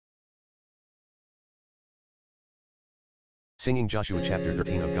Singing Joshua chapter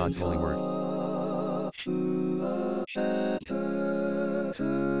 13 of God's holy word. Joshua chapter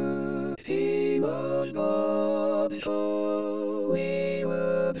 13 of God's holy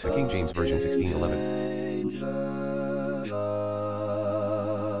word. The King James Version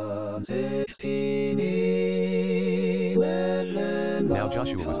 1611. Now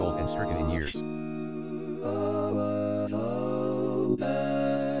Joshua was old and stricken in years.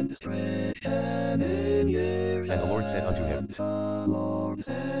 And the Lord said unto him,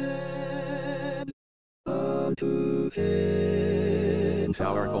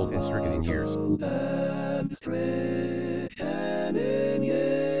 Thou art old and stricken in years, and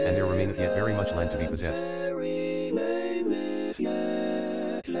there remaineth yet very much land to be possessed.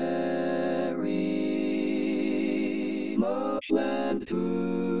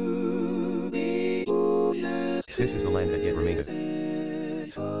 This is the land that yet remaineth.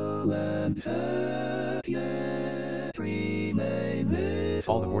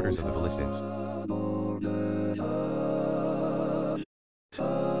 All the borders of the Philistines,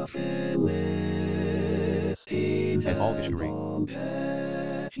 and all Ishuri,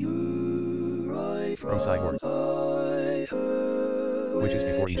 from Sihor, which is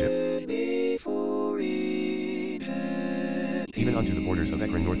before Egypt, even unto the borders of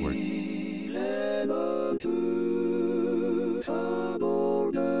Ekron northward,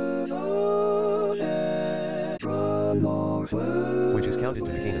 which is counted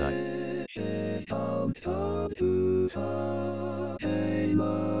to the Canaanite.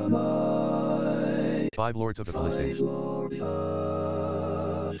 5 lords of the Philistines, the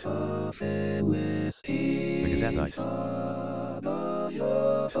Gazathites,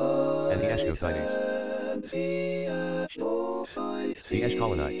 and the Ashkothites, the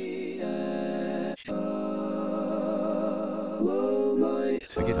Eshkolonites,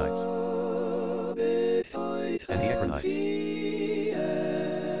 the Gittites, and the Ekronites,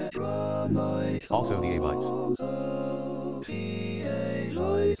 also the Abites,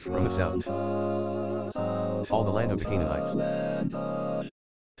 from the south, all the land of the Canaanites,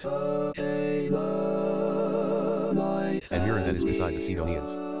 and Murah that is beside the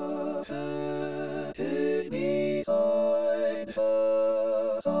Sidonians,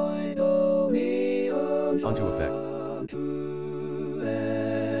 unto Aphek,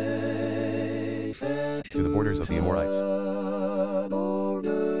 to the borders of the Amorites,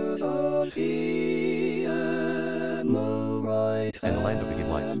 and the land of the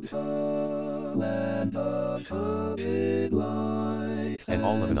Gibeonites, and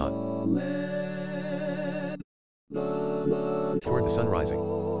all Lebanon, toward the sun rising,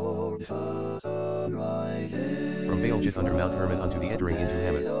 from Baal-Jith under Mount Hermon unto the entering into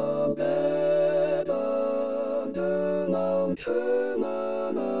Hamath,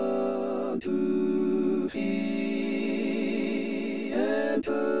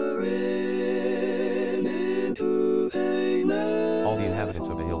 all the inhabitants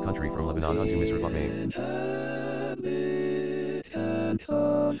of the hill country from Lebanon unto Misrephoth-maim,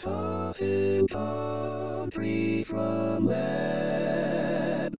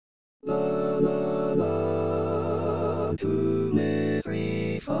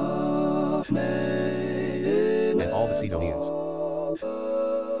 and all the Sidonians.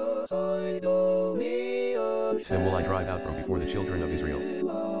 Then will I drive out from before the children of Israel.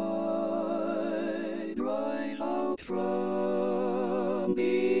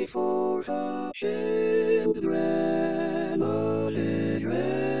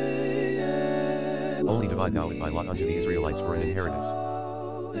 Only divide thou it by lot unto the Israelites for an inheritance.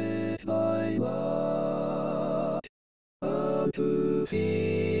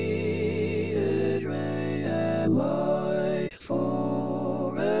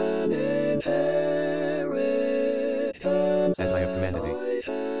 As I have commanded thee.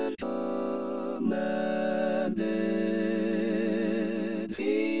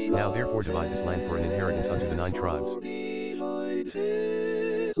 Now therefore divide this land for an inheritance unto the 9 tribes.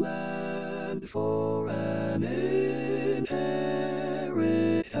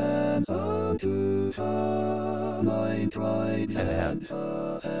 And the half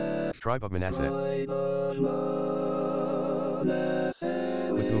tribe of Manasseh,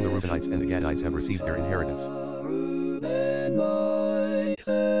 with whom the Reubenites and the Gadites have received their inheritance.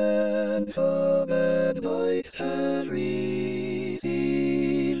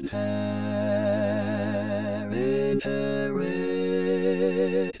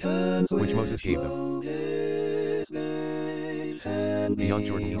 Which Moses gave them, beyond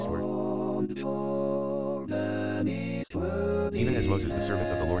Jordan eastward, even as Moses the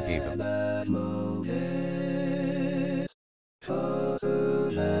servant of the Lord gave them. The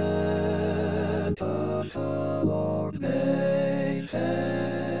servant of the Lord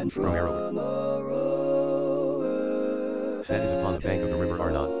from Aroer, that is upon the bank of the river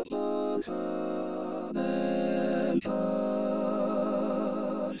Arnon,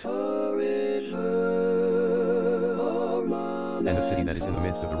 and the city that is in the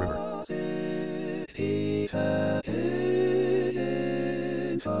midst of the river,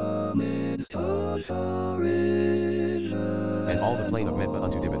 and all the plain of Medba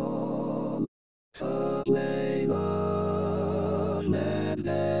unto Dibon,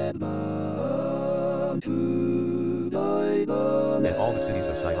 and all the cities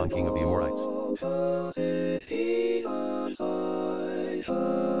of Sihon king of the Amorites,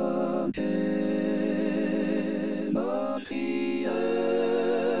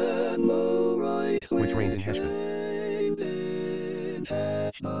 which reigned in Heshbon,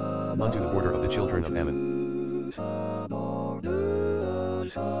 unto the border of the children of Ammon,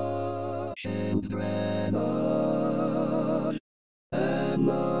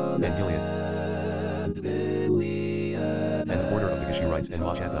 and Gilead, and the border of the Geshurites and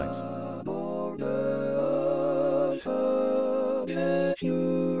Mashathites,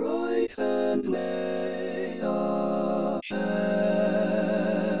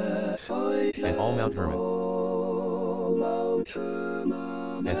 and all Mount Hermon,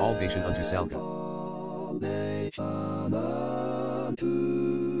 and all Bashan unto Salca,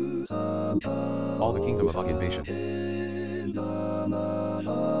 all the kingdom of Og in Bashan,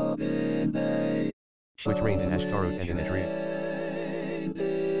 which reigned in Ashtarot and in Edrei,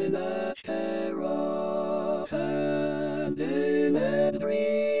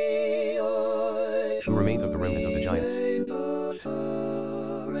 who remained of the remnant of the giants,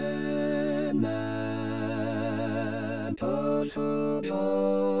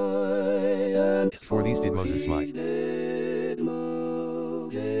 for these did Moses smite,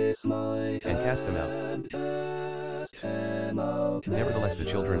 and cast them out. Nevertheless the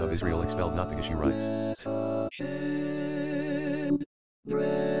children of Israel expelled not the Geshurites,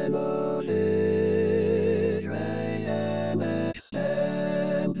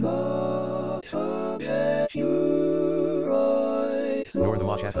 nor the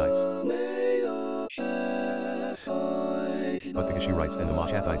Mashathites, but the Geshurites and the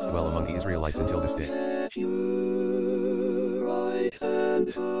Mashathites dwell among the Israelites until this day.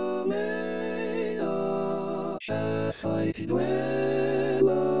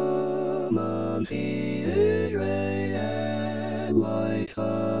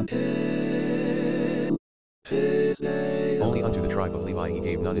 Only unto the tribe of Levi he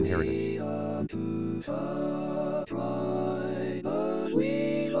gave none inheritance.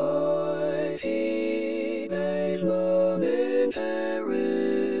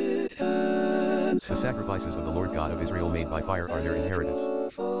 The sacrifices of the Lord God of Israel made by fire are their inheritance.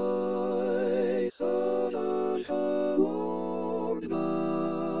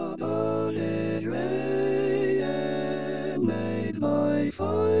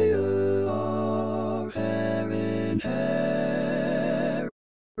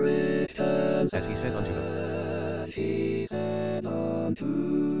 As he said unto them.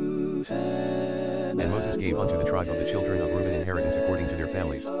 And Moses gave unto the tribe of the children of Reuben inheritance according to their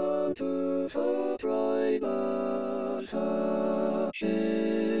families.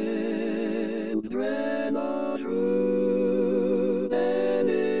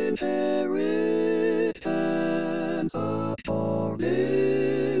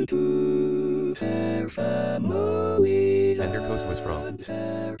 And their coast was from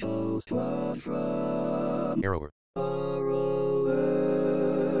Aroer,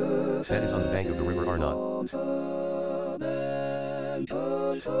 that is on the bank of the river Arnon,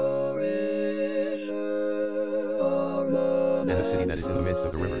 and the city that is in the midst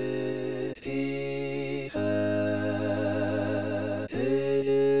of the river,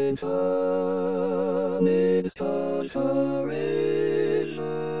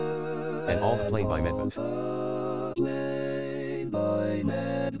 and all the plain by Medba,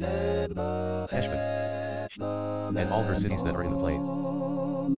 Heshbon, and all her cities that are in the plain,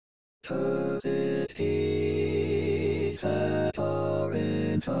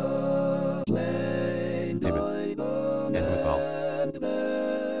 Dibon, and Mithbal,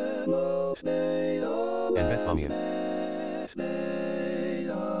 and Beth-Bamian,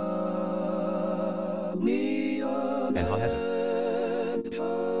 and Hahazah,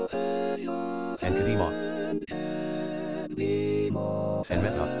 and Kedemah, and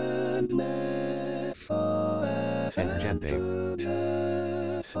Methah, and Kirjathaim,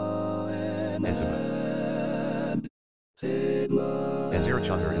 and Sibmah, and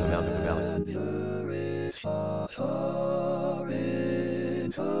Zerachshahar in the mount of the valley,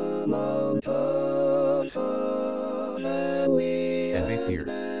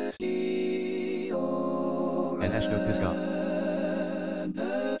 Eshtoth Pisgah,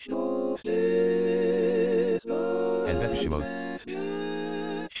 and Beth Shemoth,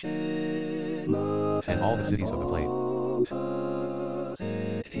 and all the cities of the plain,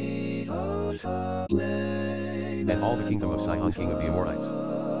 and all the kingdom of Sihon king of the Amorites,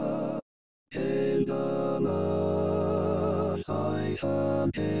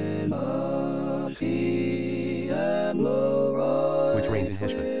 which reigned in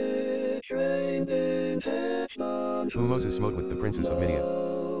Heshbon, whom Moses smote with the princes of Midian.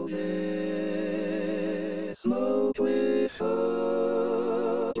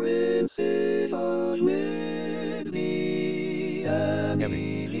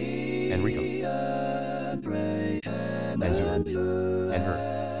 Evi, and Rechem, and Zur, and Hur,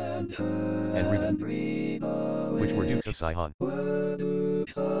 and Reuben, which were dukes of Sihon,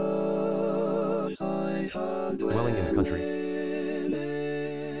 dwelling in the country.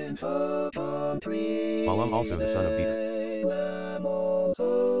 Balaam also the son of Beor,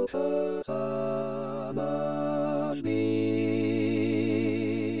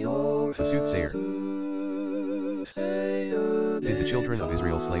 the soothsayer, did the children of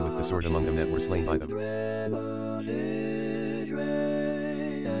Israel slay with the sword among them that were slain by them.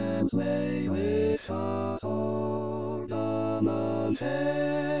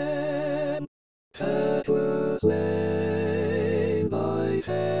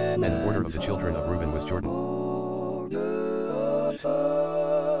 And the border of the children of Reuben was Jordan.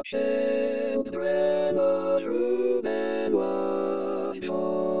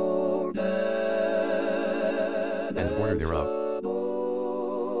 And the border thereof.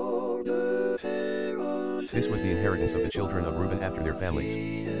 This was the inheritance of the children of Reuben after their families.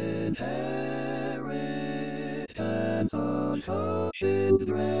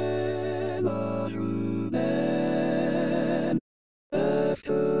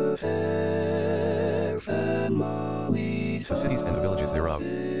 The cities and the villages thereof.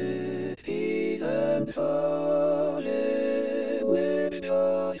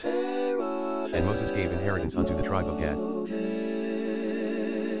 And Moses gave inheritance unto the tribe of Gad.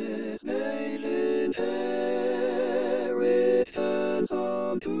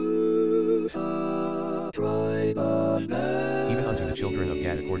 Even unto the children of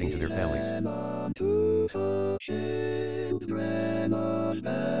Gad according to their families.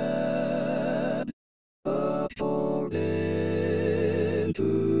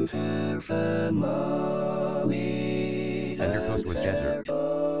 And their coast was Jazer,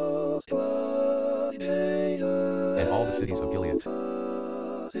 and all the cities of Gilead,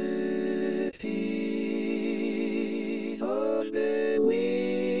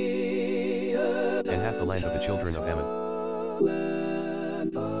 and half the land of the children of Ammon,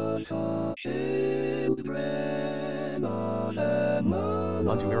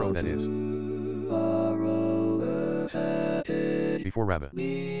 unto Arrow, that is, before Rabbah,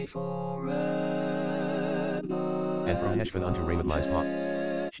 and from Heshbon unto Ramoth Mizpah,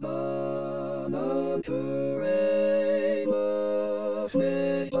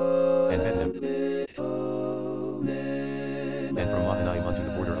 and Bethlehem, and from Mahanaim unto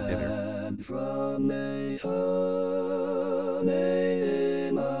the border of Debir,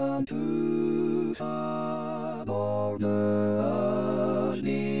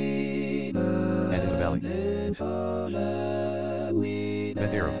 and in the valley,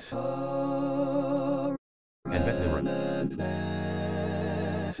 Beth Aram, and Beth Nimrah,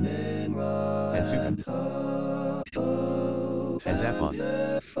 and Sukkah, and Zaphon,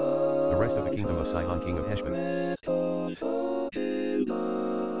 the rest of the kingdom of Sihon king of Heshbon,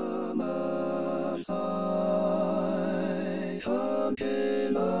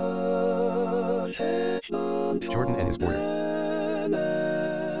 Jordan and his border,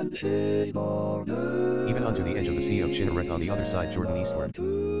 even unto the edge of the sea of Chinnereth on the other side Jordan eastward.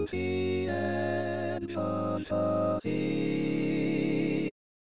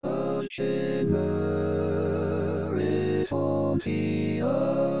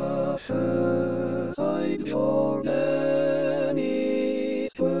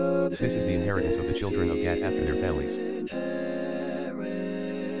 This is the inheritance of the children of Gad after their families.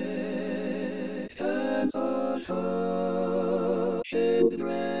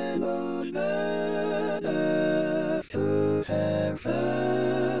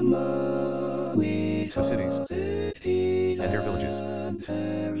 The cities and their villages.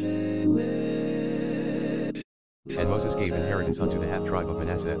 And Moses gave inheritance unto the half tribe of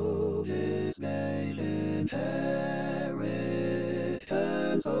Manasseh.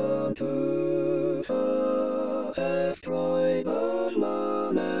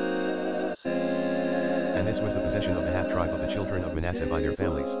 And this was the possession of the half tribe of the children of Manasseh by their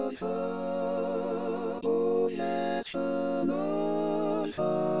families. Children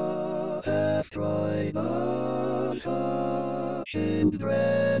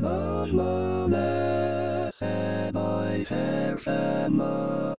of Manasseh by fair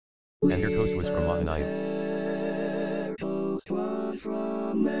Shema. And their coast was from Mahanaim. Their coast was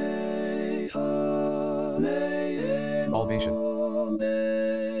from Mahanaim. All Bashan.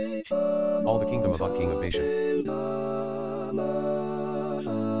 All the kingdom of Og king of Bashan.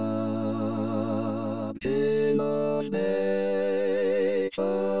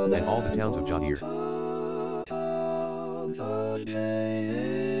 And all the towns of Jair,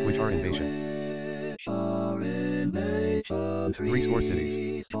 which are in Bashan, 80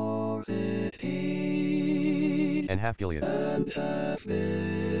 cities, and half Gilead, and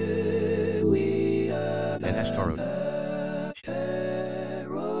Ashtaroth,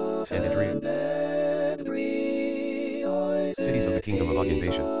 and Edrei, cities of the kingdom of Og in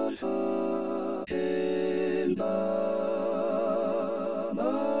Bashan.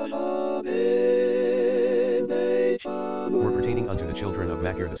 Were pertaining unto the children of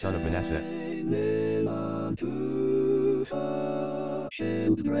Machir the son of Manasseh.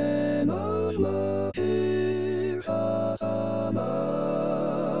 Children of Machir the son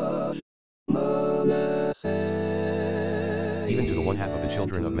of Manasseh. Even to the one half of the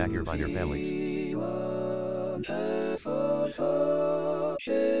children of Machir by their families.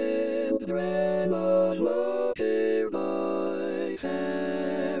 Children of Machir by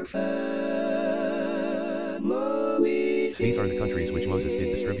their families. These are the countries which Moses did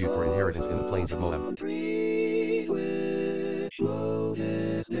distribute for inheritance in the plains of Moab. Which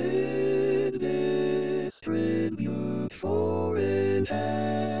Moses did distribute for inheritance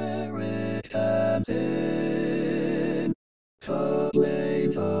in the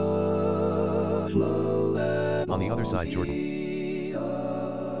plains of Moab. On the other side Jordan.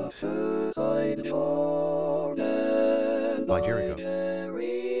 By Jericho.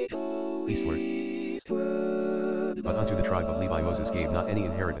 Eastward. But unto the tribe of Levi Moses gave not any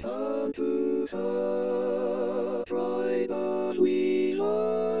inheritance. Unto the tribe of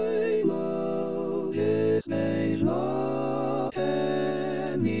Levi Moses gave not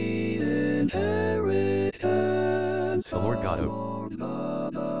any inheritance. The Lord God of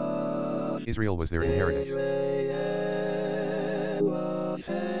Israel was their inheritance.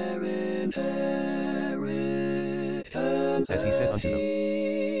 As he said unto them.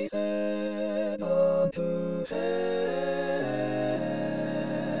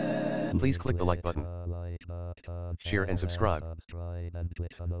 Please click the like button, share and subscribe,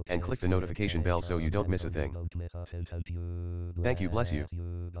 and click the notification bell so you don't miss a thing. Thank you, bless you.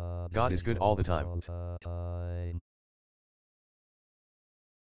 God is good all the time.